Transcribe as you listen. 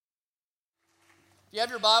If you have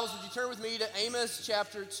your Bibles, would you turn with me to Amos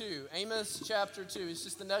chapter 2? Amos chapter 2. It's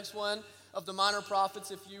just the next one of the minor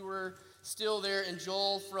prophets if you were still there in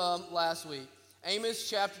Joel from last week. Amos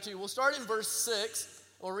chapter 2. We'll start in verse 6.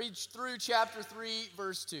 We'll read through chapter 3,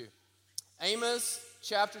 verse 2. Amos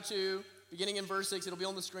chapter 2, beginning in verse 6. It'll be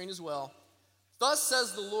on the screen as well. Thus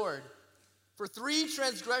says the Lord, for 3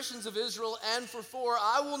 transgressions of Israel and for 4,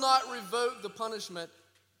 I will not revoke the punishment,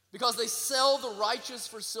 because they sell the righteous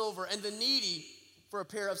for silver and the needy for a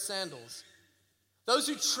pair of sandals. Those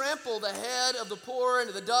who trample the head of the poor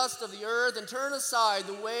into the dust of the earth and turn aside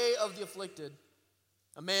the way of the afflicted.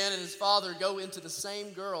 A man and his father go into the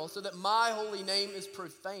same girl, so that my holy name is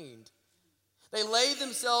profaned. They lay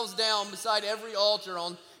themselves down beside every altar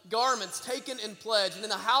on garments taken in pledge, and in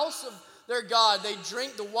the house of their God they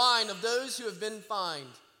drink the wine of those who have been fined.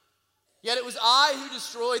 Yet it was I who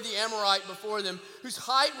destroyed the Amorite before them, whose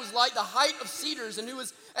height was like the height of cedars and who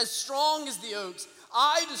was as strong as the oaks.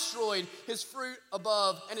 I destroyed his fruit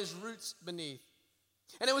above and his roots beneath.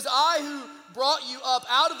 And it was I who brought you up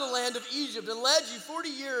out of the land of Egypt and led you 40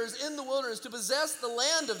 years in the wilderness to possess the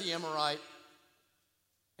land of the Amorite.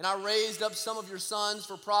 And I raised up some of your sons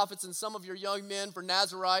for prophets and some of your young men for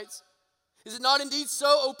Nazirites. Is it not indeed so,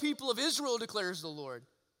 O people of Israel, declares the Lord?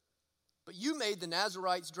 But you made the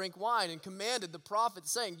Nazirites drink wine and commanded the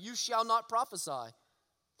prophets, saying, you shall not prophesy.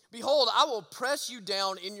 Behold, I will press you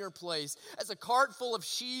down in your place, as a cart full of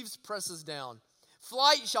sheaves presses down.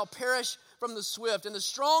 Flight shall perish from the swift, and the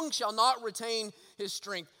strong shall not retain his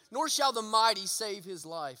strength, nor shall the mighty save his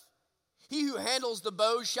life. He who handles the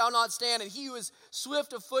bow shall not stand, and he who is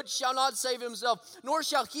swift of foot shall not save himself, nor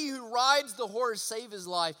shall he who rides the horse save his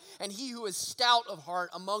life. And he who is stout of heart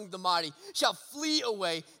among the mighty shall flee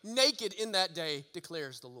away naked in that day,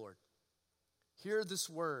 declares the Lord. Hear this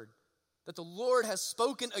word that the Lord has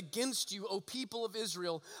spoken against you, O people of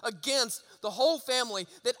Israel, against the whole family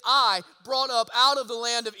that I brought up out of the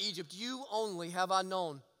land of Egypt. You only have I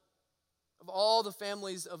known of all the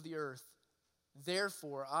families of the earth.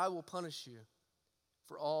 Therefore, I will punish you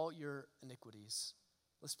for all your iniquities.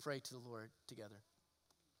 Let's pray to the Lord together.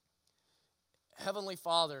 Heavenly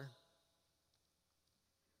Father,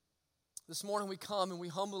 this morning we come and we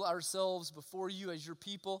humble ourselves before you as your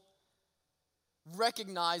people,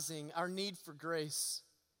 recognizing our need for grace,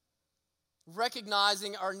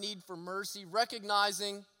 recognizing our need for mercy,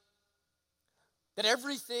 recognizing that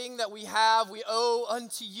everything that we have, we owe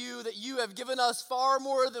unto you, that you have given us far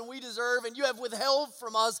more than we deserve, and you have withheld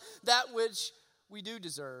from us that which we do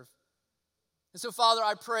deserve. And so, Father,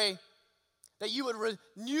 I pray that you would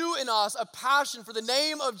renew in us a passion for the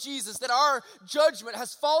name of Jesus, that our judgment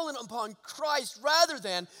has fallen upon Christ rather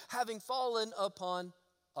than having fallen upon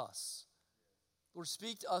us. Lord,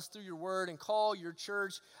 speak to us through your word and call your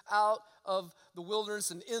church out of the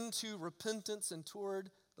wilderness and into repentance and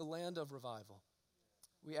toward the land of revival.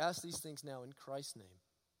 We ask these things now in Christ's name.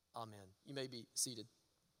 Amen. You may be seated.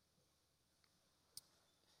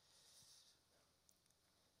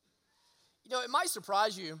 You know, it might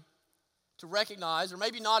surprise you to recognize, or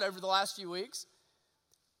maybe not over the last few weeks,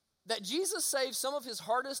 that Jesus saved some of his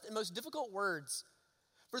hardest and most difficult words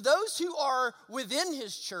for those who are within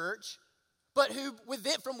his church, but who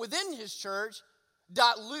from within his church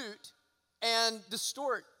dilute and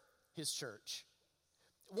distort his church.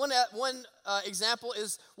 One example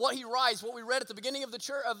is what he writes, what we read at the beginning of the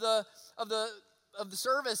church of the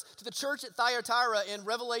service to the church at Thyatira in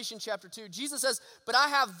Revelation chapter 2. Jesus says, "But I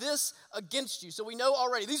have this against you." So we know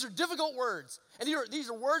already these are difficult words, and these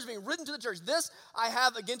are words being written to the church. "This I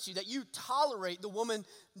have against you, that you tolerate the woman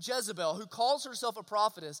Jezebel, who calls herself a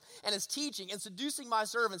prophetess and is teaching and seducing my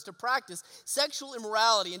servants to practice sexual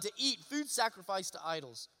immorality and to eat food sacrificed to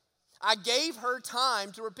idols. I gave her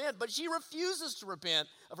time to repent, but she refuses to repent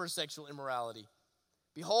of her sexual immorality.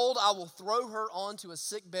 Behold, I will throw her onto a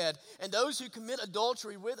sick bed, and those who commit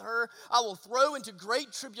adultery with her I will throw into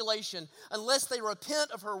great tribulation, unless they repent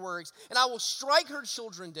of her works, and I will strike her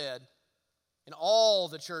children dead. And all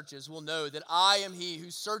the churches will know that I am he who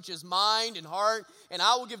searches mind and heart, and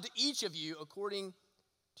I will give to each of you according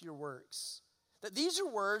to your works." That these are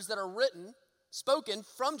words that are spoken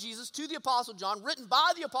from Jesus to the Apostle John, written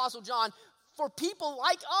by the Apostle John for people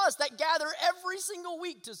like us that gather every single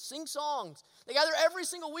week to sing songs. They gather every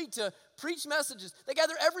single week to preach messages. They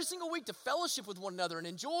gather every single week to fellowship with one another and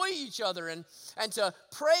enjoy each other and to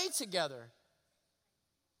pray together.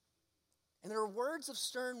 And there are words of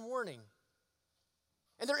stern warning.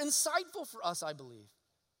 And they're insightful for us, I believe.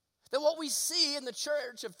 That what we see in the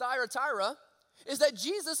church of Thyatira is that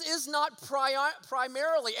Jesus is not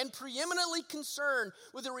primarily and preeminently concerned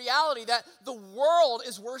with the reality that the world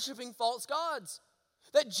is worshiping false gods.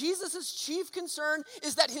 That Jesus' chief concern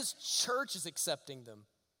is that his church is accepting them.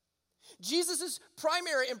 Jesus'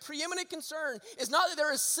 primary and preeminent concern is not that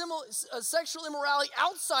there is sexual immorality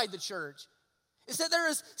outside the church. It's that there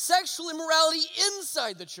is sexual immorality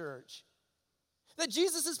inside the church. That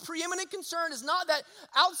Jesus' preeminent concern is not that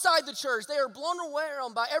outside the church they are blown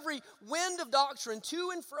around by every wind of doctrine to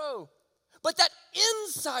and fro, but that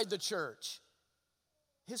inside the church,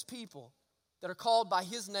 his people that are called by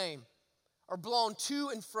his name are blown to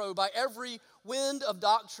and fro by every wind of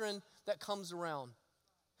doctrine that comes around.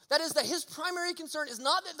 That is, that his primary concern is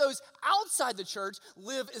not that those outside the church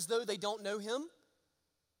live as though they don't know him.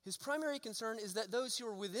 His primary concern is that those who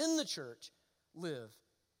are within the church live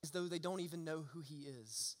as though they don't even know who he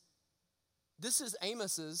is. This is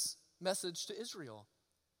Amos's message to Israel.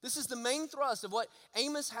 This is the main thrust of what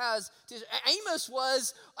Amos has. Amos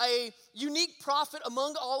was a unique prophet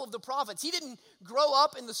among all of the prophets. He didn't grow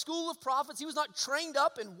up in the school of prophets. He was not trained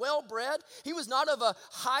up and well-bred. He was not of a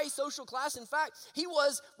high social class. In fact, he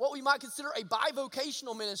was what we might consider a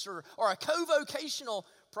bivocational minister or a co-vocational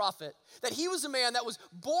prophet. That he was a man that was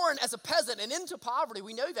born as a peasant and into poverty.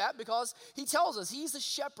 We know that because he tells us he's a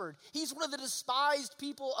shepherd. He's one of the despised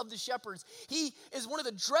people of the shepherds. He is one of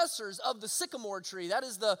the dressers of the sycamore tree. That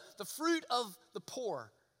is the fruit of the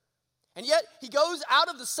poor. And yet he goes out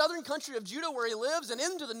of the southern country of Judah where he lives and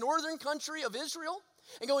into the northern country of Israel.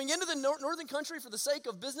 And going into the northern country for the sake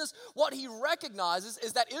of business, what he recognizes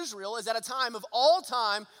is that Israel is at a time of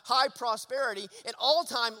all-time high prosperity and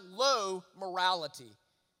all-time low morality.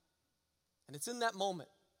 And it's in that moment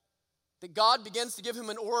that God begins to give him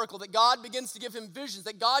an oracle, that God begins to give him visions,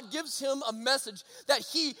 that God gives him a message that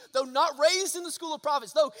he, though not raised in the school of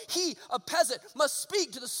prophets, though he, a peasant, must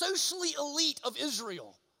speak to the socially elite of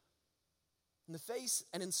Israel in the face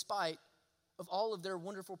and in spite of all of their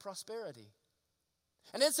wonderful prosperity.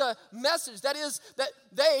 And it's a message that is that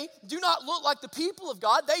they do not look like the people of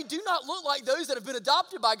God. They do not look like those that have been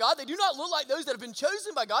adopted by God. They do not look like those that have been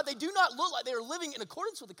chosen by God. They do not look like they are living in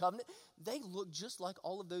accordance with the covenant. They look just like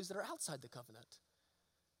all of those that are outside the covenant.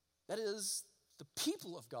 That is, the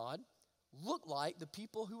people of God look like the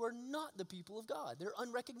people who are not the people of God. They're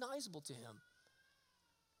unrecognizable to him.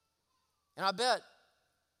 And I bet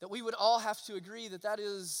that we would all have to agree that that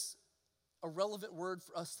is a relevant word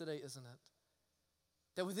for us today, isn't it?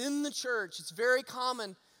 That within the church, it's very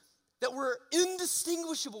common that we're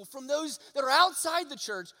indistinguishable from those that are outside the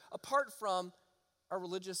church apart from our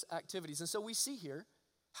religious activities. And so we see here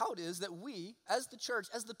how it is that we, as the church,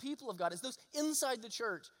 as the people of God, as those inside the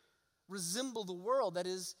church, resemble the world that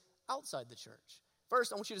is outside the church.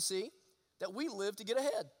 First, I want you to see that we live to get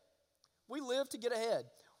ahead. We live to get ahead.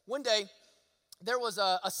 One day, there was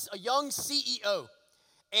a young CEO,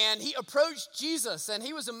 and he approached Jesus, and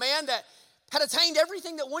he was a man that had attained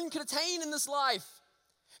everything that one could attain in this life.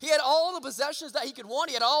 He had all the possessions that he could want.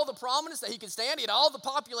 He had all the prominence that he could stand. He had all the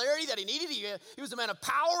popularity that he needed. He was a man of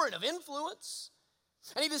power and of influence.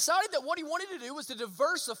 And he decided that what he wanted to do was to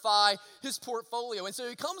diversify his portfolio. And so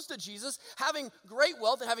he comes to Jesus having great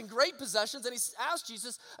wealth and having great possessions. And he asks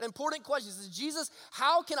Jesus an important question. He says, Jesus,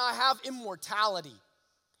 how can I have immortality?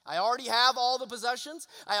 I already have all the possessions.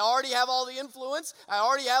 I already have all the influence. I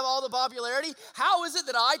already have all the popularity. How is it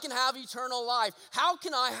that I can have eternal life? How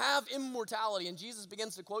can I have immortality? And Jesus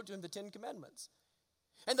begins to quote to him the 10 Commandments.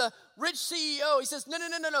 And the rich CEO, he says, no.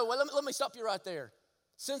 Well, let me stop you right there.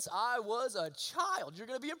 Since I was a child, you're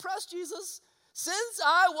going to be impressed, Jesus. Since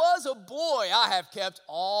I was a boy, I have kept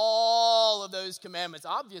all of those commandments.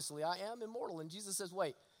 Obviously, I am immortal. And Jesus says,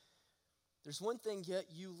 wait, there's one thing yet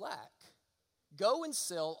you lack. Go and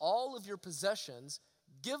sell all of your possessions,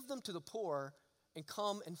 give them to the poor, and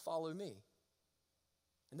come and follow me.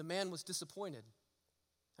 And the man was disappointed.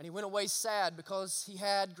 And he went away sad because he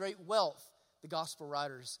had great wealth, the gospel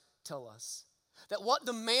writers tell us. That what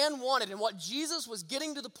the man wanted and what Jesus was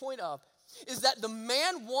getting to the point of is that the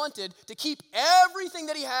man wanted to keep everything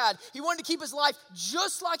that he had. He wanted to keep his life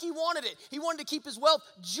just like he wanted it. He wanted to keep his wealth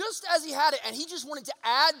just as he had it. And he just wanted to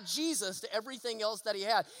add Jesus to everything else that he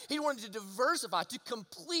had. He wanted to diversify, to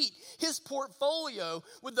complete his portfolio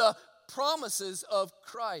with the promises of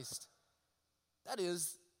Christ. That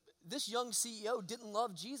is, this young CEO didn't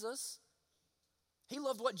love Jesus. He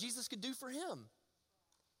loved what Jesus could do for him.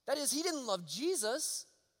 That is, he didn't love Jesus.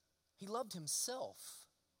 He loved himself.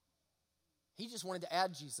 He just wanted to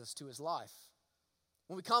add Jesus to his life.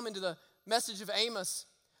 When we come into the message of Amos,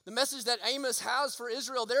 the message that Amos has for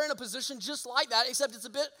Israel, they're in a position just like that, except it's a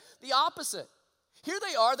bit the opposite. Here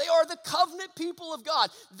they are the covenant people of God.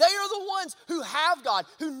 They are the ones who have God,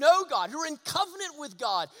 who know God, who are in covenant with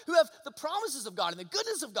God, who have the promises of God and the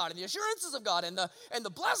goodness of God and the assurances of God and the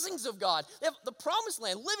blessings of God. They have the promised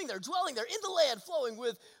land, living there, dwelling there, in the land, flowing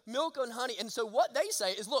with milk and honey. And so what they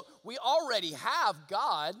say is, look, we already have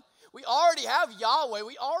God. We already have Yahweh.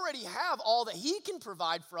 We already have all that he can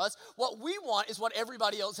provide for us. What we want is what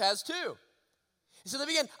everybody else has too. So they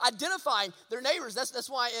begin identifying their neighbors. That's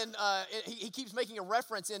why he keeps making a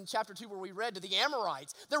reference in chapter 2 where we read to the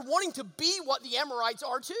Amorites. They're wanting to be what the Amorites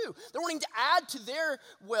are too. They're wanting to add to their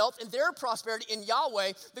wealth and their prosperity in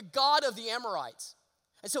Yahweh, the God of the Amorites.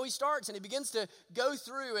 And so he starts and he begins to go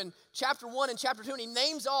through in chapter 1 and chapter 2, and he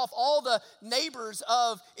names off all the neighbors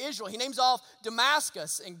of Israel. He names off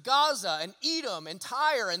Damascus and Gaza and Edom and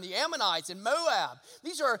Tyre and the Ammonites and Moab.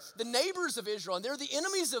 These are the neighbors of Israel, and they're the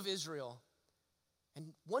enemies of Israel.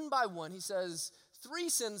 And one by one, he says, 3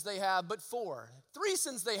 sins they have, but 4. 3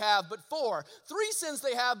 sins they have, but 4. 3 sins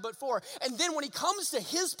they have, but 4. And then when he comes to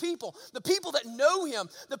his people, the people that know him,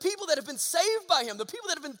 the people that have been saved by him, the people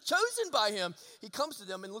that have been chosen by him, he comes to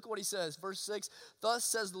them and look what he says. Verse 6, thus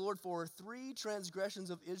says the Lord, for 3 transgressions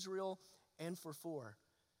of Israel and for 4.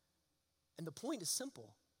 And the point is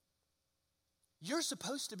simple. You're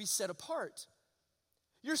supposed to be set apart.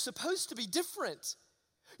 You're supposed to be different.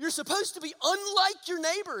 You're supposed to be unlike your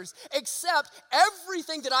neighbors, except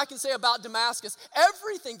everything that I can say about Damascus,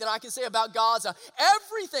 everything that I can say about Gaza,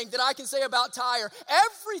 everything that I can say about Tyre,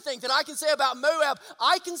 everything that I can say about Moab,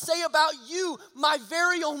 I can say about you, my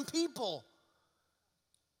very own people.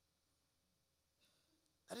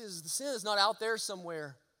 That is, the sin is not out there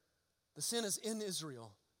somewhere. The sin is in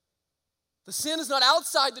Israel. The sin is not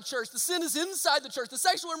outside the church. The sin is inside the church. The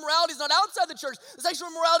sexual immorality is not outside the church. The sexual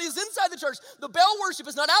immorality is inside the church. The Baal worship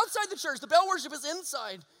is not outside the church. The Baal worship is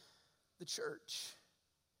inside the church.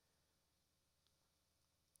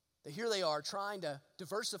 Here they are trying to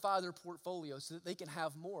diversify their portfolio so that they can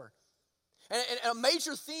have more. And a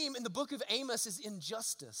major theme in the book of Amos is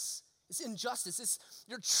injustice. It's injustice. It's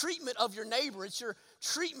your treatment of your neighbor. It's your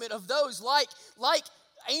treatment of those like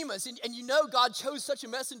Amos, and you know God chose such a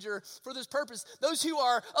messenger for this purpose. Those who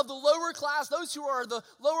are of the lower class, those who are the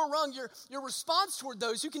lower rung, your response toward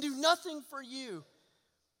those who can do nothing for you.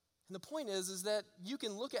 And the point is that you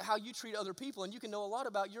can look at how you treat other people and you can know a lot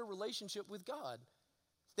about your relationship with God.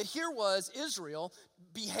 That here was Israel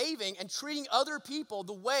behaving and treating other people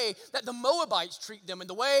the way that the Moabites treat them and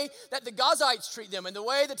the way that the Gazites treat them and the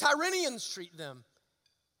way the Tyrians treat them.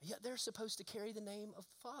 And yet they're supposed to carry the name of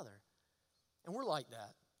the Father. And we're like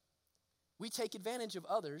that. We take advantage of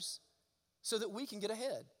others so that we can get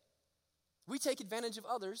ahead. We take advantage of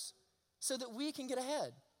others so that we can get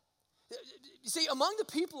ahead. You see, among the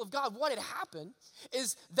people of God, what had happened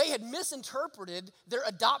is they had misinterpreted their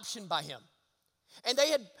adoption by him. And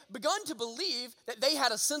they had begun to believe that they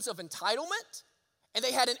had a sense of entitlement and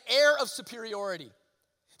they had an air of superiority.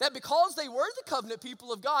 That because they were the covenant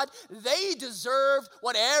people of God, they deserved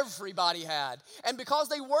what everybody had. And because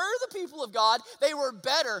they were the people of God, they were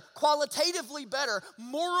better, qualitatively better,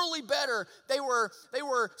 morally better. They were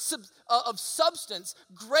of substance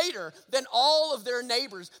greater than all of their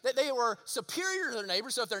neighbors. That they were superior to their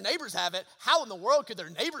neighbors. So if their neighbors have it, how in the world could their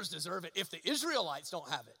neighbors deserve it if the Israelites don't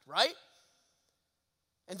have it, right?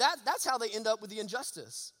 And that's how they end up with the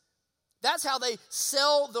injustice. That's how they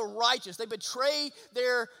sell the righteous. They betray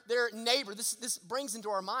their neighbor. This brings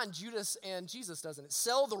into our mind Judas and Jesus, doesn't it?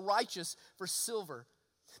 Sell the righteous for silver.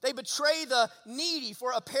 They betray the needy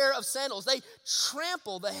for a pair of sandals. They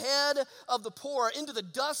trample the head of the poor into the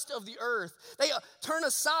dust of the earth. They turn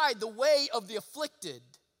aside the way of the afflicted.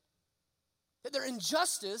 Their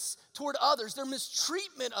injustice toward others, their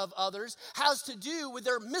mistreatment of others, has to do with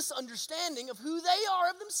their misunderstanding of who they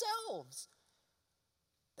are of themselves.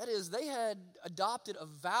 That is, they had adopted a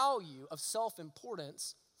value of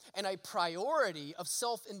self-importance and a priority of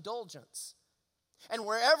self-indulgence. And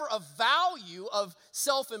wherever a value of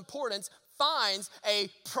self-importance finds a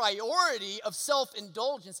priority of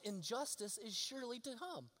self-indulgence, injustice is surely to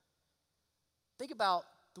come. Think about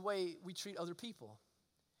the way we treat other people.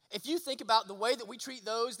 If you think about the way that we treat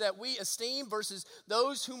those that we esteem versus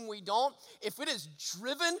those whom we don't, if it is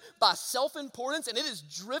driven by self-importance and it is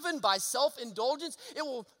driven by self-indulgence, it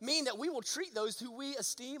will mean that we will treat those who we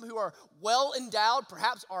esteem, who are well endowed,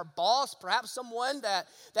 perhaps our boss, perhaps someone that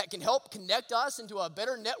can help connect us into a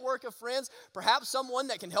better network of friends, perhaps someone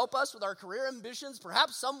that can help us with our career ambitions,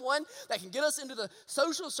 perhaps someone that can get us into the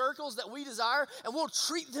social circles that we desire, and we'll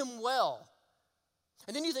treat them well.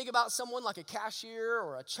 And then you think about someone like a cashier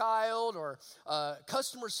or a child or a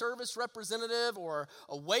customer service representative or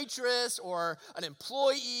a waitress or an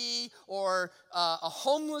employee or a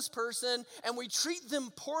homeless person, and we treat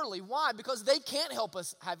them poorly. Why? Because they can't help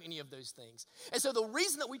us have any of those things. And so the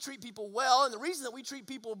reason that we treat people well and the reason that we treat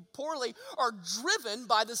people poorly are driven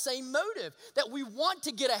by the same motive, that we want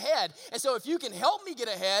to get ahead. And so if you can help me get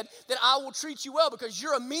ahead, then I will treat you well because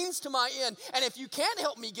you're a means to my end. And if you can't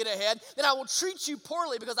help me get ahead, then I will treat you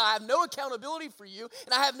poorly because I have no accountability for you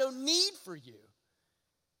and I have no need for you.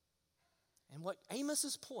 And what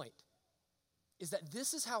Amos's point is that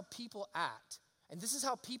this is how people act and this is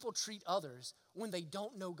how people treat others when they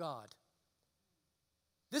don't know God.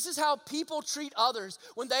 This is how people treat others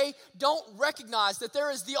when they don't recognize that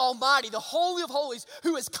there is the Almighty, the Holy of Holies,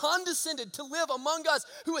 who has condescended to live among us,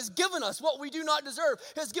 who has given us what we do not deserve,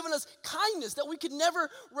 who has given us kindness that we could never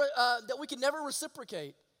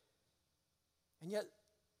reciprocate. And yet,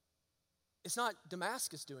 it's not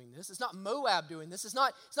Damascus doing this. It's not Moab doing this. It's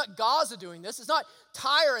not Gaza doing this. It's not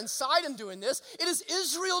Tyre and Sidon doing this. It is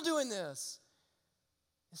Israel doing this.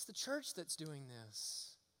 It's the church that's doing this.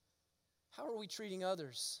 How are we treating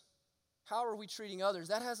others? How are we treating others?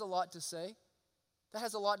 That has a lot to say. That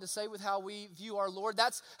has a lot to say with how we view our Lord.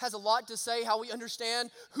 That has a lot to say how we understand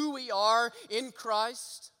who we are in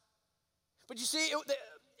Christ. But you see,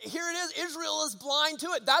 here it is, Israel is blind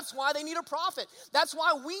to it. That's why they need a prophet. That's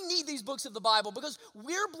why we need these books of the Bible, because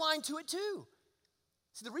we're blind to it too.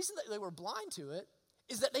 See, the reason that they were blind to it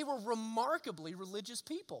is that they were remarkably religious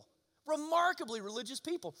people. Remarkably religious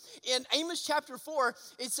people. In Amos chapter 4,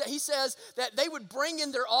 he says that they would bring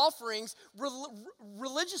in their offerings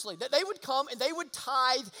religiously, that they would come and they would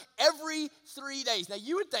tithe every 3 days. Now,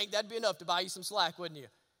 you would think that'd be enough to buy you some slack, wouldn't you?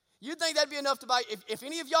 You'd think that'd be enough to buy. If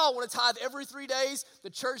any of y'all want to tithe every 3 days, the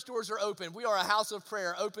church doors are open. We are a house of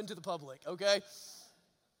prayer, open to the public, okay?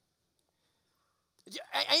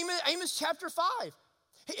 Amos chapter 5.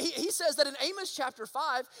 He says that in Amos chapter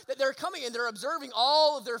 5 that they're coming and they're observing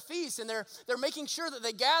all of their feasts and they're making sure that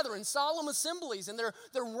they gather in solemn assemblies and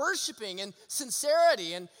they're worshiping in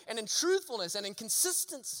sincerity and in truthfulness and in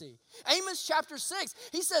consistency. Amos chapter 6,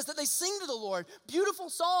 he says that they sing to the Lord beautiful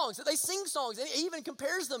songs, that they sing songs, and he even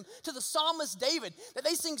compares them to the psalmist David, that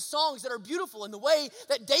they sing songs that are beautiful in the way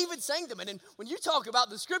that David sang them. And when you talk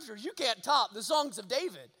about the scriptures, you can't top the songs of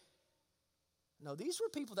David. No, these were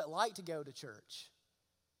people that liked to go to church.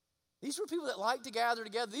 These were people that liked to gather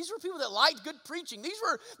together. These were people that liked good preaching. These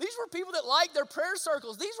were people that liked their prayer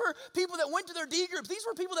circles. These were people that went to their D groups. These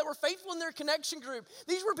were people that were faithful in their connection group.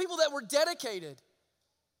 These were people that were dedicated.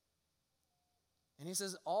 And he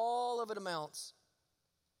says all of it amounts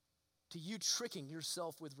to you tricking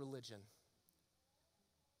yourself with religion.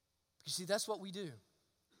 You see, that's what we do.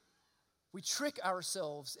 We trick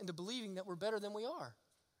ourselves into believing that we're better than we are.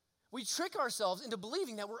 We trick ourselves into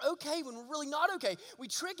believing that we're okay when we're really not okay. We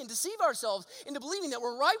trick and deceive ourselves into believing that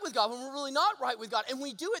we're right with God when we're really not right with God. And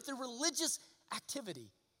we do it through religious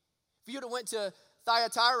activity. If you would have went to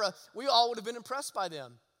Thyatira, we all would have been impressed by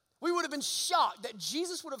them. We would have been shocked that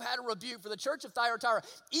Jesus would have had a rebuke for the church of Thyatira.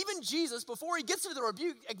 Even Jesus, before he gets into the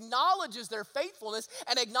rebuke, acknowledges their faithfulness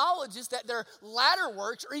and acknowledges that their latter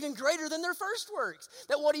works are even greater than their first works.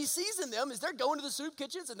 That what he sees in them is they're going to the soup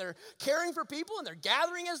kitchens and they're caring for people and they're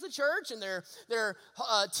gathering as the church and they're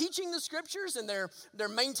teaching the scriptures and they're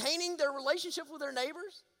maintaining their relationship with their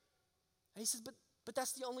neighbors. And he says, but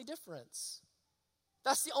that's the only difference.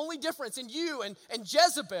 That's the only difference in you and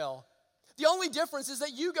Jezebel. The only difference is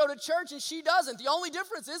that you go to church and she doesn't. The only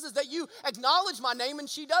difference is that you acknowledge my name and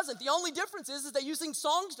she doesn't. The only difference is that you sing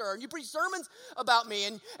songs to her and you preach sermons about me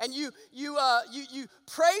and you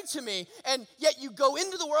pray to me, and yet you go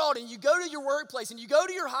into the world and you go to your workplace and you go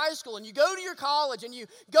to your high school and you go to your college and you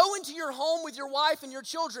go into your home with your wife and your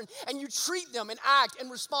children and you treat them and act and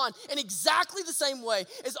respond in exactly the same way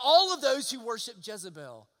as all of those who worship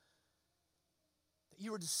Jezebel. That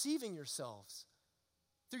you are deceiving yourselves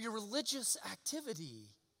through your religious activity.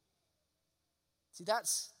 See,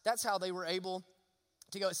 that's how they were able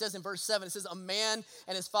to go. It says in verse 7, it says, a man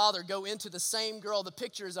and his father go into the same girl. The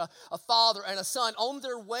picture is a father and a son on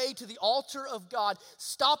their way to the altar of God,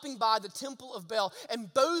 stopping by the temple of Baal,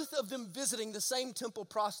 and both of them visiting the same temple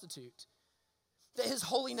prostitute. That his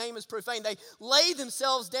holy name is profaned. They lay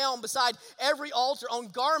themselves down beside every altar on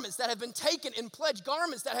garments that have been taken in pledge,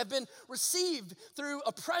 garments that have been received through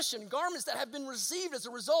oppression, garments that have been received as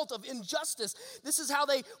a result of injustice. This is how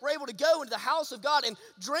they were able to go into the house of God and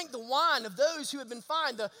drink the wine of those who had been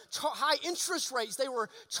fined, the high interest rates they were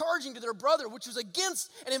charging to their brother, which was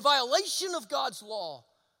against and in violation of God's law.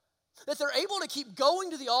 That they're able to keep going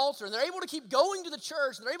to the altar, and they're able to keep going to the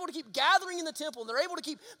church, and they're able to keep gathering in the temple, and they're able to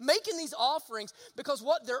keep making these offerings, because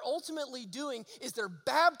what they're ultimately doing is they're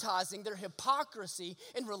baptizing their hypocrisy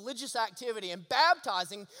in religious activity and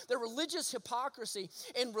baptizing their religious hypocrisy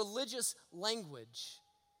in religious language.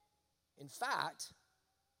 In fact,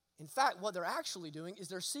 what they're actually doing is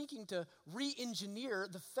they're seeking to re-engineer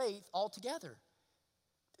the faith altogether.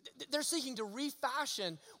 They're seeking to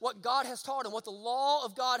refashion what God has taught and what the law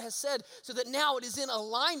of God has said, so that now it is in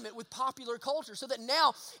alignment with popular culture, so that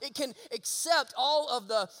now it can accept all of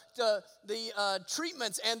the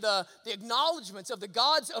treatments and the acknowledgments of the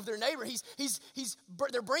gods of their neighbor.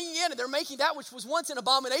 They're bringing in and they're making that which was once an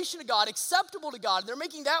abomination to God acceptable to God. They're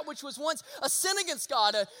making that which was once a sin against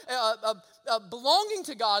God belonging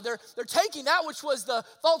to God. They're taking that which was the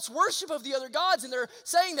false worship of the other gods, and they're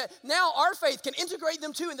saying that now our faith can integrate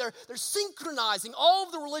them too, and they're synchronizing all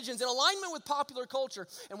of the religions in alignment with popular culture.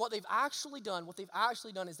 And what they've actually done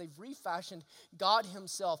is they've refashioned God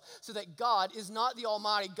himself, so that God is not the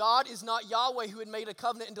Almighty. God is not Yahweh, who had made a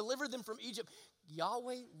covenant and delivered them from Egypt.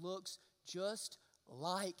 Yahweh looks just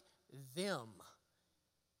like them.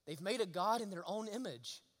 They've made a God in their own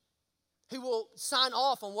image, who will sign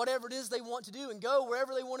off on whatever it is they want to do and go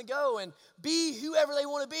wherever they want to go and be whoever they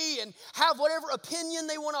want to be and have whatever opinion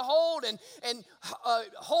they want to hold and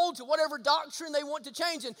hold to whatever doctrine they want to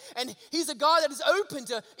change. And he's a God that is open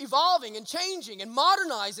to evolving and changing and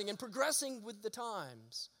modernizing and progressing with the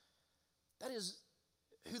times. That is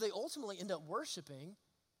who they ultimately end up worshiping,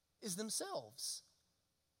 is themselves.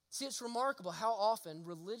 See, it's remarkable how often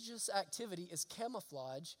religious activity is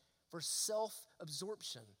camouflage for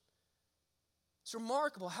self-absorption. It's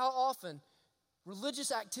remarkable how often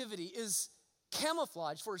religious activity is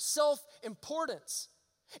camouflage for self-importance.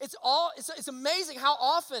 It's amazing how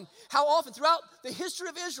often throughout the history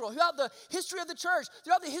of Israel, throughout the history of the church,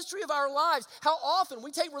 throughout the history of our lives, how often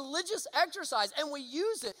we take religious exercise and we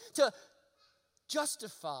use it to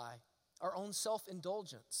justify our own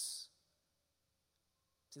self-indulgence.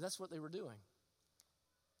 See, that's what they were doing.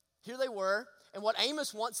 Here they were, and what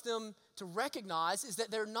Amos wants them to recognize is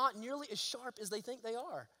that they're not nearly as sharp as they think they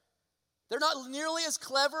are. They're not nearly as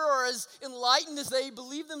clever or as enlightened as they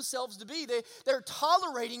believe themselves to be. They're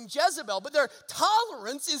tolerating Jezebel, but their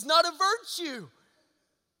tolerance is not a virtue.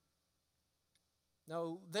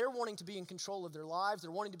 No, they're wanting to be in control of their lives.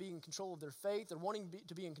 They're wanting to be in control of their faith. They're wanting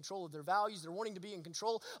to be in control of their values. They're wanting to be in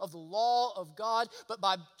control of the law of God. But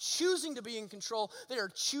by choosing to be in control, they are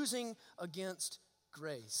choosing against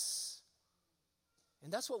grace.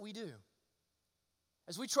 And that's what we do.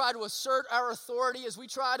 As we try to assert our authority, as we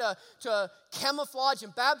try to camouflage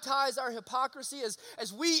and baptize our hypocrisy,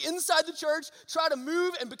 as we inside the church try to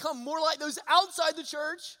move and become more like those outside the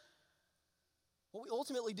church, what we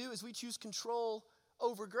ultimately do is we choose control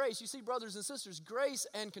over grace. You see, brothers and sisters, grace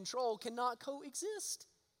and control cannot coexist.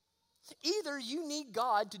 Either you need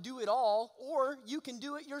God to do it all, or you can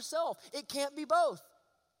do it yourself. It can't be both.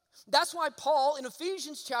 That's why Paul in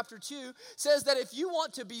Ephesians chapter 2 says that if you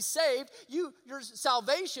want to be saved, your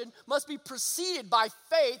salvation must be preceded by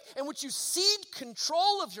faith, in which you cede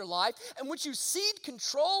control of your life, and which you cede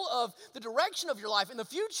control of the direction of your life and the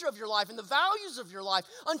future of your life and the values of your life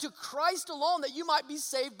unto Christ alone, that you might be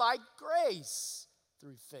saved by grace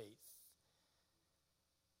through faith.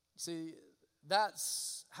 See,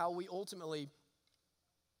 that's how we ultimately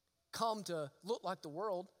come to look like the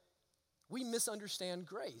world. We misunderstand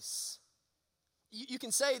grace. You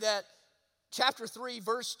can say that chapter 3,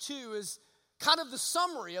 verse 2 is kind of the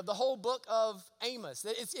summary of the whole book of Amos.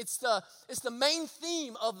 It's the main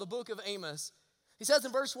theme of the book of Amos. He says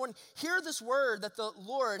in verse 1, "Hear this word that the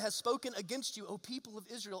Lord has spoken against you, O people of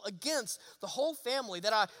Israel, against the whole family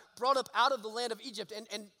that I brought up out of the land of Egypt."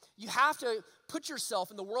 And you have to put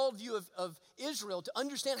yourself in the worldview of Israel to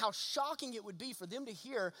understand how shocking it would be for them to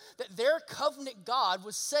hear that their covenant God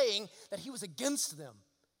was saying that he was against them.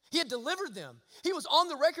 He had delivered them. He was on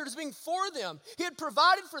the record as being for them. He had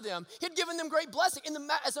provided for them. He had given them great blessing.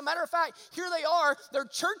 As a matter of fact, here they are. Their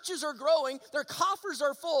churches are growing. Their coffers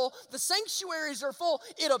are full. The sanctuaries are full.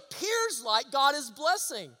 It appears like God is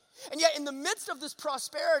blessing. And yet in the midst of this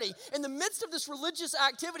prosperity, in the midst of this religious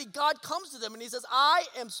activity, God comes to them and he says, "I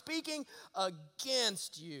am speaking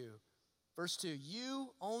against you." Verse 2,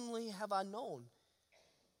 "You only have I known."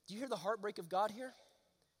 Do you hear the heartbreak of God here?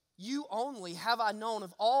 "You only have I known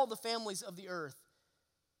of all the families of the earth.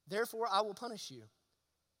 Therefore I will punish you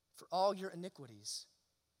for all your iniquities."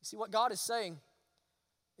 You see, what God is saying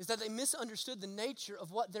is that they misunderstood the nature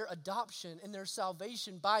of what their adoption and their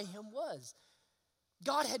salvation by him was.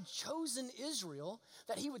 God had chosen Israel,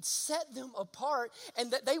 that he would set them apart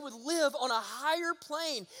and that they would live on a higher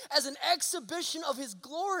plane as an exhibition of his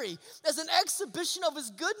glory, as an exhibition of his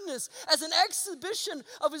goodness, as an exhibition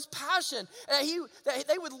of his passion. That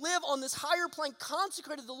they would live on this higher plane,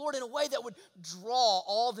 consecrated to the Lord in a way that would draw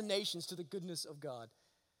all the nations to the goodness of God.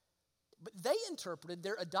 But they interpreted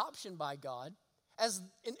their adoption by God as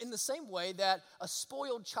in the same way that a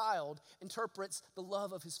spoiled child interprets the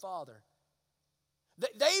love of his father.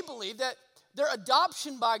 They believed that their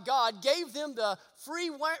adoption by God gave them the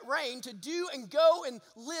free reign to do and go and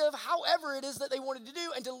live however it is that they wanted to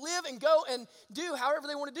do, and to live and go and do however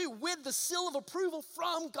they want to do with the seal of approval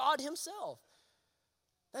from God himself.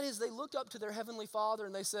 That is, they looked up to their heavenly Father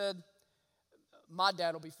and they said, my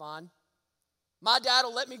dad will be fine. My dad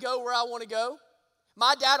will let me go where I want to go.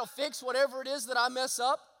 My dad will fix whatever it is that I mess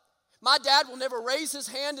up. My dad will never raise his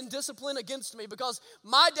hand in discipline against me because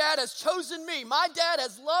my dad has chosen me. My dad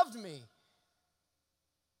has loved me.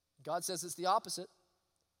 God says it's the opposite.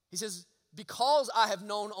 He says, because I have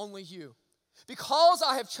known only you, because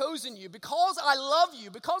I have chosen you, because I love you,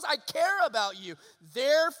 because I care about you,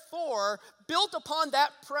 therefore, built upon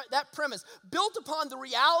that premise, built upon the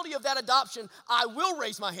reality of that adoption, I will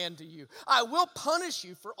raise my hand to you. I will punish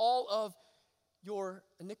you for all of your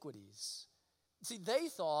iniquities. See, they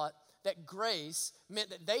thought that grace meant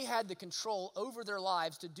that they had the control over their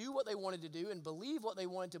lives to do what they wanted to do and believe what they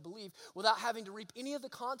wanted to believe without having to reap any of the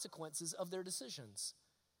consequences of their decisions.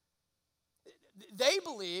 They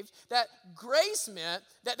believed that grace meant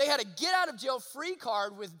that they had a get out of jail free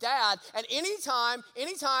card with dad, and anytime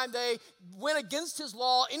they went against his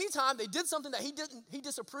law, anytime they did something that he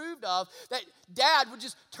disapproved of, that dad would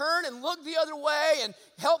just turn and look the other way and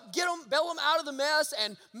help bail them out of the mess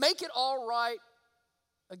and make it all right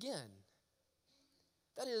again.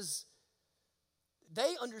 That is,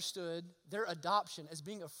 they understood their adoption as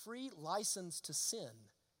being a free license to sin,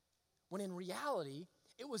 when in reality,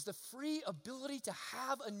 it was the free ability to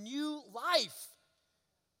have a new life.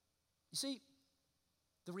 You see,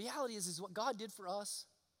 the reality is what God did for us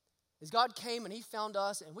is God came and he found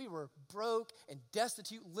us, and we were broke and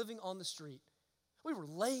destitute, living on the street. We were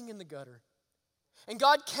laying in the gutter. And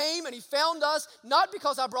God came and he found us, not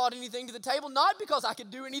because I brought anything to the table, not because I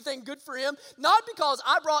could do anything good for him, not because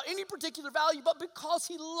I brought any particular value, but because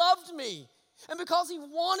he loved me and because he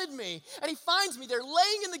wanted me. And he finds me there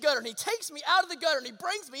laying in the gutter, and he takes me out of the gutter, and he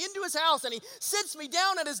brings me into his house, and he sits me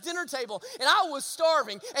down at his dinner table. And I was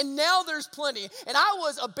starving, and now there's plenty. And I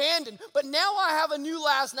was abandoned, but now I have a new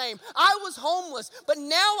last name. I was homeless, but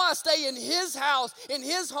now I stay in his house, in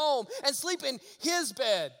his home, and sleep in his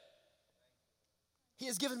bed. He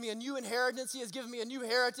has given me a new inheritance. He has given me a new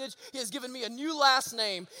heritage. He has given me a new last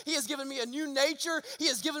name. He has given me a new nature. He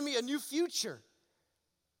has given me a new future.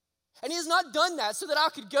 And he has not done that so that I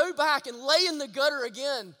could go back and lay in the gutter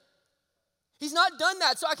again. He's not done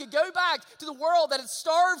that so I could go back to the world that had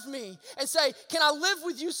starved me and say, can I live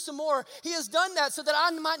with you some more? He has done that so that I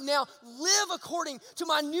might now live according to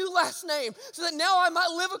my new last name, so that now I might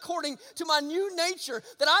live according to my new nature,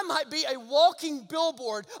 that I might be a walking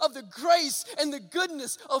billboard of the grace and the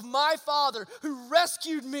goodness of my Father who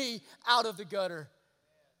rescued me out of the gutter.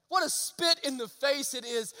 What a spit in the face it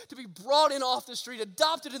is to be brought in off the street,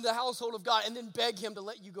 adopted in the household of God, and then beg him to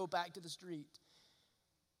let you go back to the street.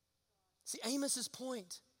 See, Amos's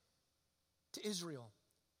point to Israel,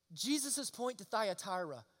 Jesus' point to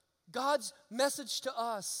Thyatira, God's message to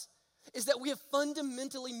us is that we have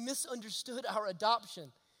fundamentally misunderstood our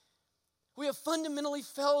adoption. We have fundamentally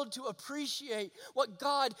failed to appreciate what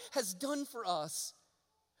God has done for us.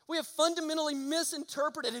 We have fundamentally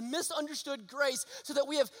misinterpreted and misunderstood grace so that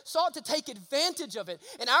we have sought to take advantage of it.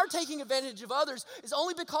 And our taking advantage of others is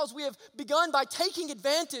only because we have begun by taking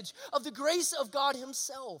advantage of the grace of God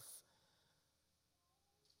himself.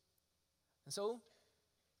 And so,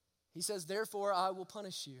 he says, therefore I will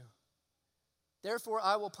punish you. Therefore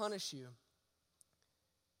I will punish you.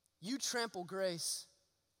 You trample grace.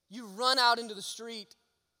 You run out into the street.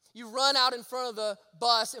 You run out in front of the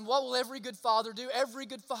bus, and what will every good father do? Every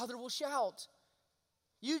good father will shout.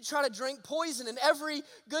 You try to drink poison, and every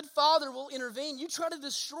good father will intervene. You try to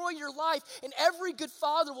destroy your life, and every good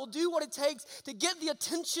father will do what it takes to get the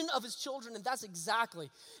attention of his children. And that's exactly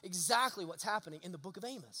what's happening in the book of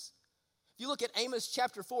Amos. If you look at Amos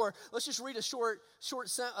chapter 4, let's just read a short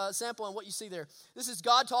sample on what you see there. This is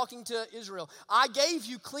God talking to Israel. I gave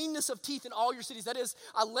you cleanness of teeth in all your cities. That is,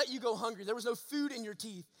 I let you go hungry. There was no food in your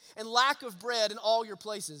teeth, and lack of bread in all your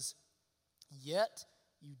places. Yet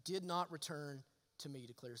you did not return to me,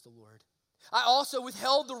 declares the Lord. I also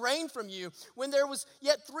withheld the rain from you. When there was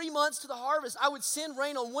yet 3 months to the harvest, I would send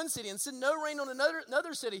rain on one city and send no rain on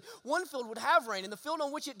another city. One field would have rain, and the field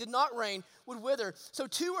on which it did not rain would wither. So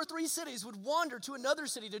 2 or 3 cities would wander to another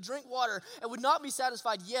city to drink water and would not be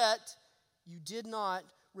satisfied. Yet you did not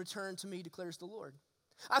return to me, declares the Lord.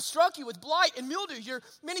 I struck you with blight and mildew, your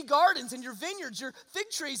many gardens and your vineyards, your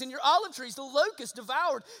fig trees and your olive trees, the locust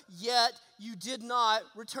devoured, yet you did not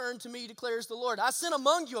return to me, declares the Lord. I sent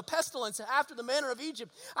among you a pestilence after the manner of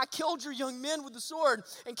Egypt. I killed your young men with the sword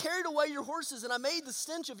and carried away your horses, and I made the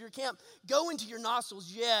stench of your camp go into your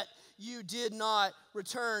nostrils, yet you did not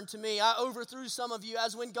return to me. I overthrew some of you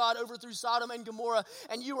as when God overthrew Sodom and Gomorrah,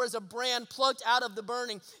 and you were as a brand plucked out of the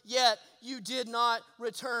burning, yet you did not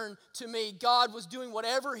return to me. God was doing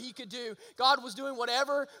whatever he could do. God was doing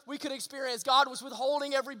whatever we could experience. God was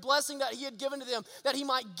withholding every blessing that he had given to them, that he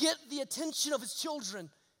might get the attention of his children,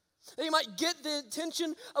 that he might get the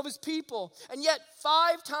attention of his people. And yet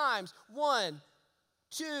 5 times, 1,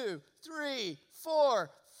 2, 3, 4,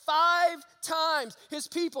 5 times his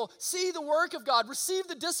people see the work of God, receive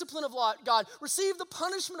the discipline of God, receive the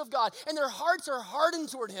punishment of God, and their hearts are hardened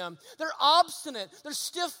toward him. They're obstinate. They're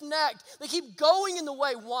stiff-necked. They keep going in the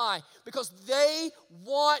way. Why? Because they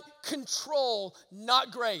want control,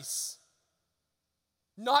 not grace.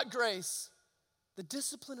 Not grace. The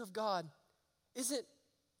discipline of God isn't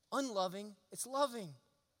unloving. It's loving.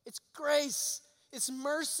 It's grace. It's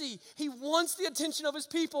mercy. He wants the attention of his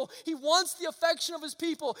people. He wants the affection of his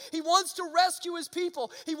people. He wants to rescue his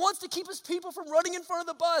people. He wants to keep his people from running in front of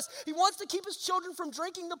the bus. He wants to keep his children from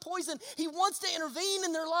drinking the poison. He wants to intervene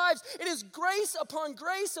in their lives. It is grace upon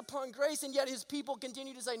grace upon grace, and yet his people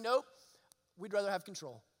continue to say, nope, we'd rather have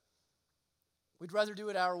control. We'd rather do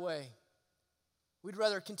it our way. We'd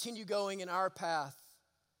rather continue going in our path.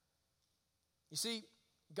 You see,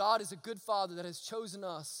 God is a good father that has chosen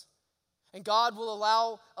us. And God will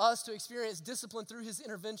allow us to experience discipline through his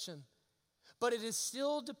intervention. But it is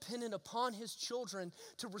still dependent upon his children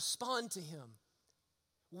to respond to him.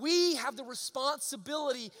 We have the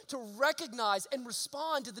responsibility to recognize and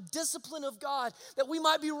respond to the discipline of God, that we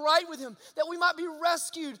might be right with him, that we might be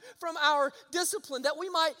rescued from our discipline, that we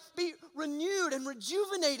might be renewed and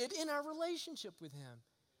rejuvenated in our relationship with him.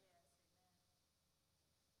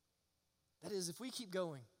 That is, if we keep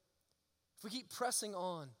going, if we keep pressing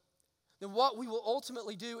on, then what we will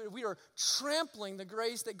ultimately do, we are trampling the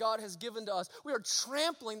grace that God has given to us. We are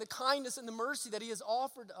trampling the kindness and the mercy that he has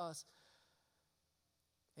offered to us.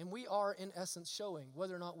 And we are, in essence, showing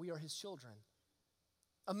whether or not we are his children.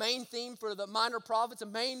 A main theme for the minor prophets, a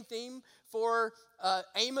main theme for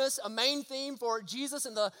Amos, a main theme for Jesus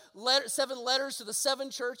in the 7 letters to the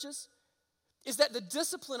 7 churches is that the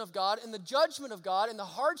discipline of God and the judgment of God and the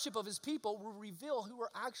hardship of his people will reveal who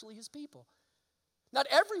are actually his people. Not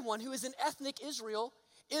everyone who is in ethnic Israel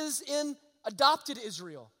is in adopted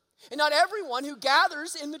Israel. And not everyone who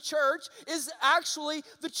gathers in the church is actually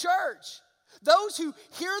the church. Those who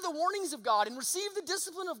hear the warnings of God and receive the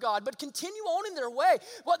discipline of God but continue on in their way,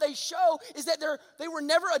 what they show is that they were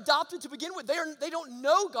never adopted to begin with. They don't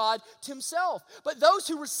know God to himself. But those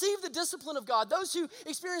who receive the discipline of God, those who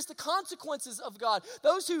experience the consequences of God,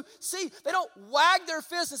 those who see, they don't wag their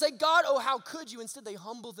fists and say, God, oh, how could you? Instead, they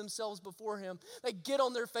humble themselves before him. They get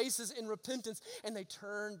on their faces in repentance and they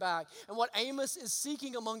turn back. And what Amos is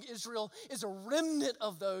seeking among Israel is a remnant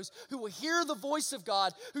of those who will hear the voice of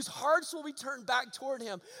God, whose hearts will be turned back toward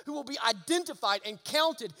him, who will be identified and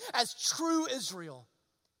counted as true Israel.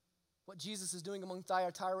 What Jesus is doing among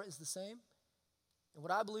Thyatira is the same, and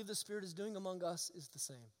what I believe the Spirit is doing among us is the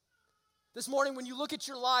same. This morning, when you look at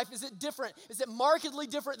your life, is it different? Is it markedly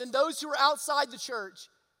different than those who are outside the church?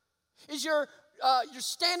 Is your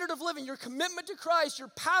standard of living, your commitment to Christ, your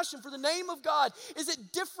passion for the name of God, is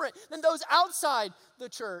it different than those outside the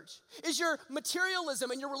church? Is your materialism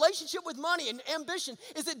and your relationship with money and ambition,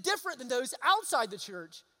 is it different than those outside the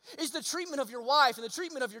church? Is the treatment of your wife and the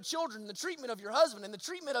treatment of your children and the treatment of your husband and the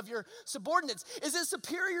treatment of your subordinates, is it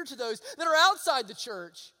superior to those that are outside the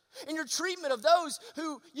church? In your treatment of those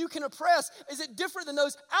who you can oppress, is it different than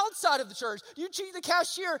those outside of the church? Do you treat the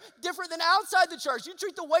cashier different than outside the church? Do you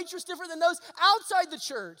treat the waitress different than those outside the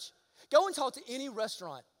church? Go and talk to any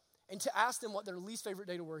restaurant and to ask them what their least favorite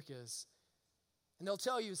day to work is. And they'll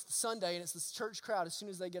tell you it's the Sunday and it's the church crowd as soon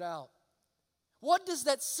as they get out. What does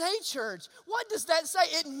that say, church? What does that say?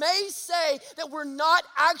 It may say that we're not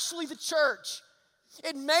actually the church.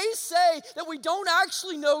 It may say that we don't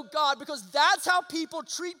actually know God because that's how people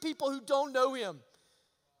treat people who don't know him.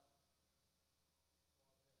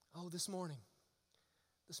 Oh, this morning,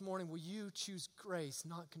 will you choose grace,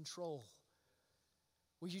 not control?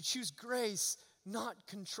 Will you choose grace, not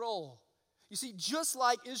control? You see, just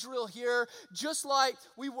like Israel here, just like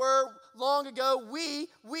we were long ago, we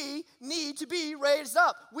need to be raised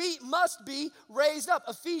up. We must be raised up.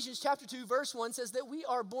 Ephesians chapter 2, verse 1 says that we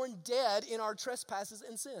are born dead in our trespasses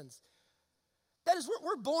and sins. That is,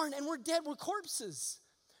 we're born and we're dead. We're corpses.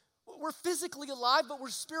 We're physically alive, but we're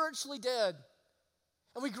spiritually dead.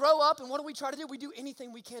 And we grow up, and what do we try to do? We do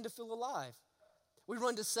anything we can to feel alive. We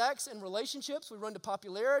run to sex and relationships. We run to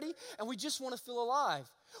popularity, and we just want to feel alive.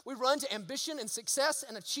 We run to ambition and success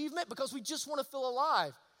and achievement because we just want to feel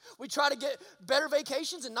alive. We try to get better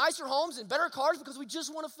vacations and nicer homes and better cars because we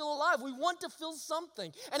just want to feel alive. We want to feel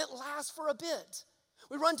something, and it lasts for a bit.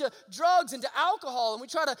 We run to drugs and to alcohol, and we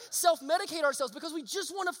try to self-medicate ourselves because we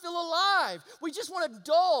just want to feel alive. We just want to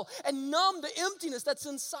dull and numb the emptiness that's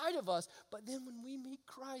inside of us. But then when we meet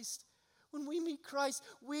Christ,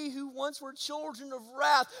 we who once were children of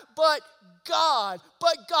wrath, but God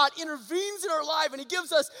intervenes in our life, and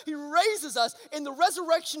He raises us in the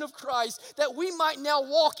resurrection of Christ that we might now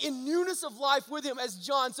walk in newness of life with Him, as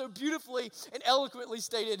John so beautifully and eloquently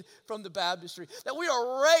stated from the baptistry. That we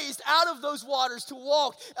are raised out of those waters to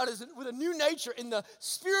walk with a new nature in the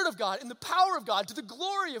Spirit of God, in the power of God, to the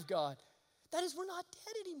glory of God. That is, we're not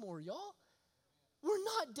dead anymore, y'all. We're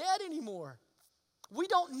not dead anymore. We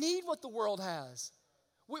don't need what the world has.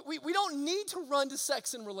 We don't need to run to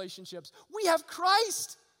sex and relationships. We have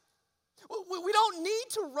Christ. We don't need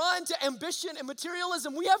to run to ambition and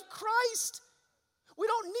materialism. We have Christ. We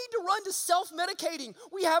don't need to run to self-medicating.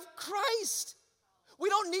 We have Christ. We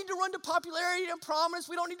don't need to run to popularity and prominence.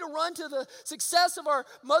 We don't need to run to the success of our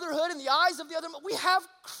motherhood in the eyes of the other. We have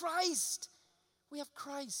Christ. We have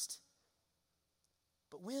Christ.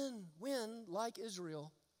 But when, like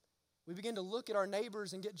Israel, we begin to look at our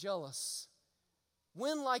neighbors and get jealous.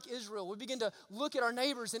 When, like Israel, we begin to look at our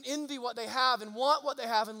neighbors and envy what they have and want what they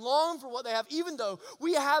have and long for what they have, even though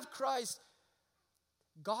we have Christ,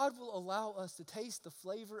 God will allow us to taste the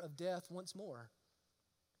flavor of death once more.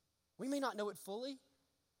 We may not know it fully,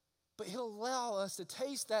 but He'll allow us to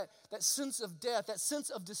taste that sense of death, that sense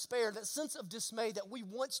of despair, that sense of dismay that we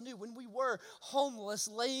once knew when we were homeless,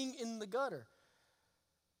 laying in the gutter.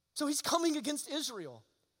 So He's coming against Israel.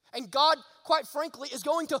 And God, quite frankly, is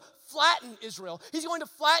going to flatten Israel. He's going to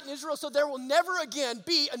flatten Israel so there will never again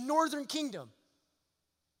be a northern kingdom.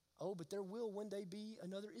 Oh, but there will one day be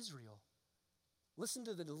another Israel. Listen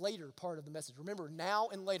to the later part of the message. Remember, now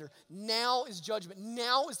and later. Now is judgment.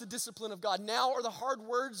 Now is the discipline of God. Now are the hard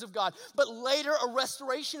words of God. But later a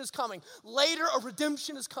restoration is coming. Later a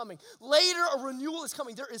redemption is coming. Later a renewal is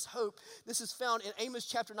coming. There is hope. This is found in Amos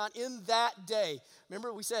chapter 9. In that day.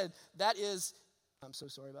 Remember, we said that is... I'm so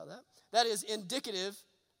sorry about that. That is indicative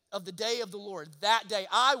of the day of the Lord. That day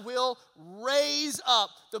I will raise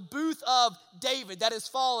up the booth of David that is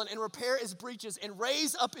fallen and repair its breaches and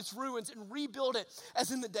raise up its ruins and rebuild it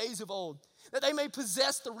as in the days of old. That they may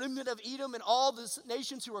possess the remnant of Edom and all the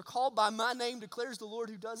nations who are called by my name, declares the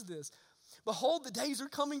Lord who does this. Behold, the days are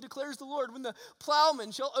coming, declares the Lord, when the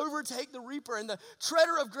plowman shall overtake the reaper and the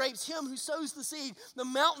treader of grapes, him who sows the seed. The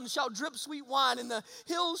mountain shall drip sweet wine and the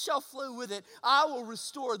hills shall flow with it. I will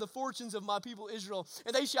restore the fortunes of my people Israel,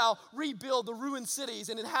 and they shall rebuild the ruined cities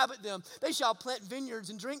and inhabit them. They shall plant vineyards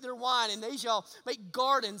and drink their wine, and they shall make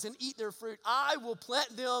gardens and eat their fruit. I will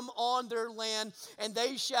plant them on their land, and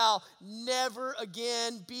they shall never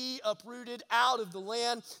again be uprooted out of the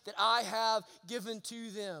land that I have given to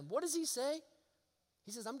them. What does he say?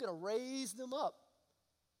 He says, I'm going to raise them up.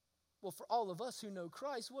 Well, for all of us who know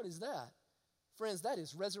Christ, what is that? Friends, that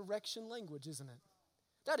is resurrection language, isn't it?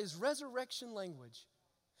 That is resurrection language.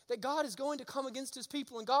 That God is going to come against His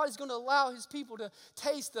people, and God is going to allow His people to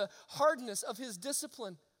taste the hardness of His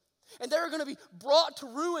discipline. And they're going to be brought to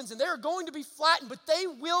ruins, and they're going to be flattened, but they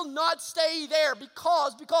will not stay there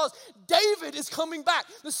because David is coming back.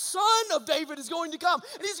 The son of David is going to come,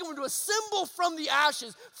 and he's going to assemble from the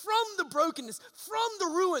ashes, from the brokenness, from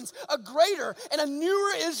the ruins, a greater and a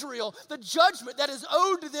newer Israel. The judgment that is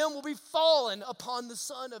owed to them will be fallen upon the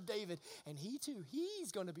son of David. And he too,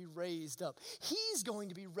 he's going to be raised up. He's going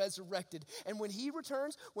to be resurrected. And when he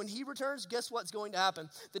returns, guess what's going to happen?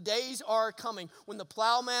 The days are coming when the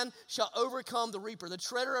plowman shall overcome the reaper. The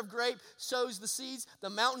treader of grape sows the seeds.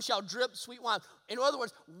 The mountain shall drip sweet wine. In other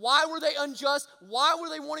words, why were they unjust? Why were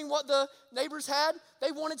they wanting what the neighbors had?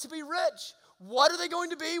 They wanted to be rich. What are they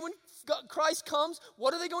going to be when Christ comes?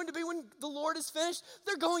 What are they going to be when the Lord is finished?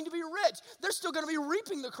 They're going to be rich. They're still going to be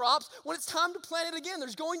reaping the crops. When it's time to plant it again,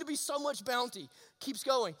 there's going to be so much bounty. Keeps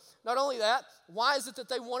going. Not only that, why is it that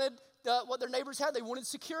they wanted what their neighbors had? They wanted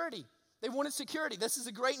security. They wanted security. This is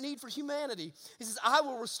a great need for humanity. He says, I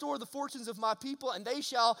will restore the fortunes of my people, and they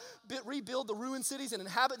shall rebuild the ruined cities and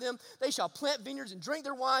inhabit them. They shall plant vineyards and drink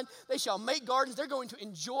their wine. They shall make gardens. They're going to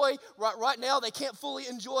enjoy. Right now, they can't fully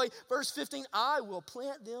enjoy. Verse 15, I will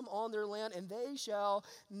plant them on their land, and they shall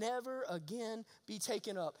never again be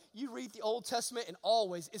taken up. You read the Old Testament, and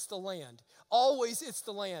always it's the land. Always it's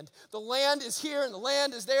the land. The land is here, and the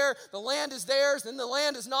land is there. The land is theirs, and the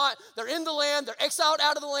land is not. They're in the land. They're exiled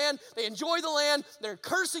out of the land. They enjoy the land. They're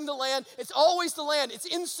cursing the land. It's always the land. It's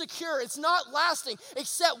insecure. It's not lasting,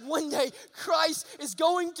 except one day Christ is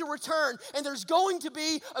going to return, and there's going to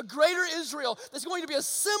be a greater Israel that's going to be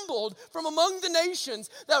assembled from among the nations,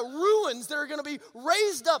 that ruins that are going to be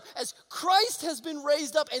raised up as Christ has been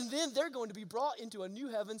raised up, and then they're going to be brought into a new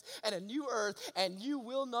heavens and a new earth, and you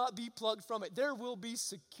will not be plucked from it. There will be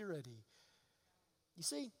security. You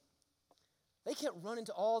see, they can't run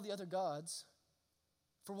into all the other gods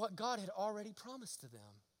for what God had already promised to them.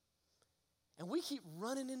 And we keep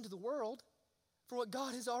running into the world for what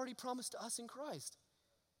God has already promised to us in Christ.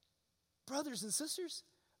 Brothers and sisters,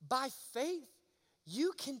 by faith,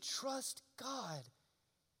 you can trust God.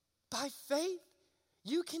 By faith,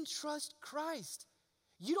 you can trust Christ.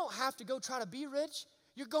 You don't have to go try to be rich.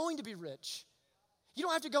 You're going to be rich. You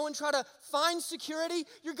don't have to go and try to find security.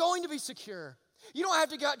 You're going to be secure. You don't have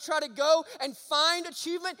to try to go and find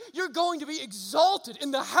achievement. You're going to be exalted in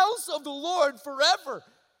the house of the Lord forever.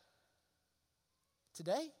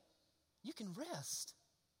 Today, you can rest.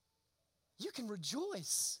 You can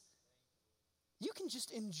rejoice. You can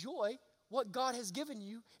just enjoy what God has given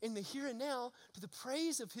you in the here and now to the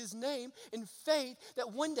praise of His name in faith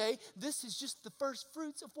that one day this is just the first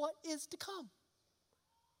fruits of what is to come.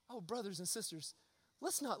 Oh, brothers and sisters,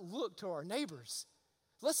 let's not look to our neighbors.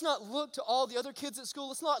 Let's not look to all the other kids at school.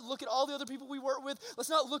 Let's not look at all the other people we work with. Let's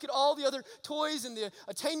not look at all the other toys and the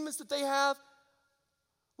attainments that they have.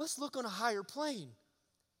 Let's look on a higher plane.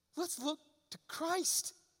 Let's look to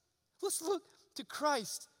Christ. Let's look to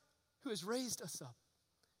Christ who has raised us up.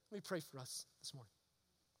 Let me pray for us this morning.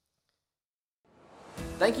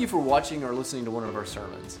 Thank you for watching or listening to one of our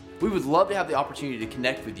sermons. We would love to have the opportunity to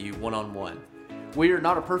connect with you one-on-one. We are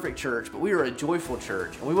not a perfect church, but we are a joyful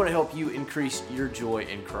church, and we want to help you increase your joy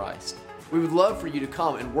in Christ. We would love for you to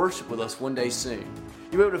come and worship with us one day soon.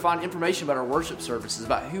 You'll be able to find information about our worship services,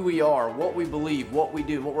 about who we are, what we believe, what we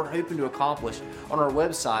do, and what we're hoping to accomplish on our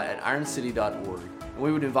website at ironcity.org. And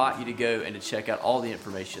we would invite you to go and to check out all the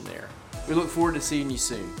information there. We look forward to seeing you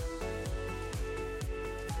soon.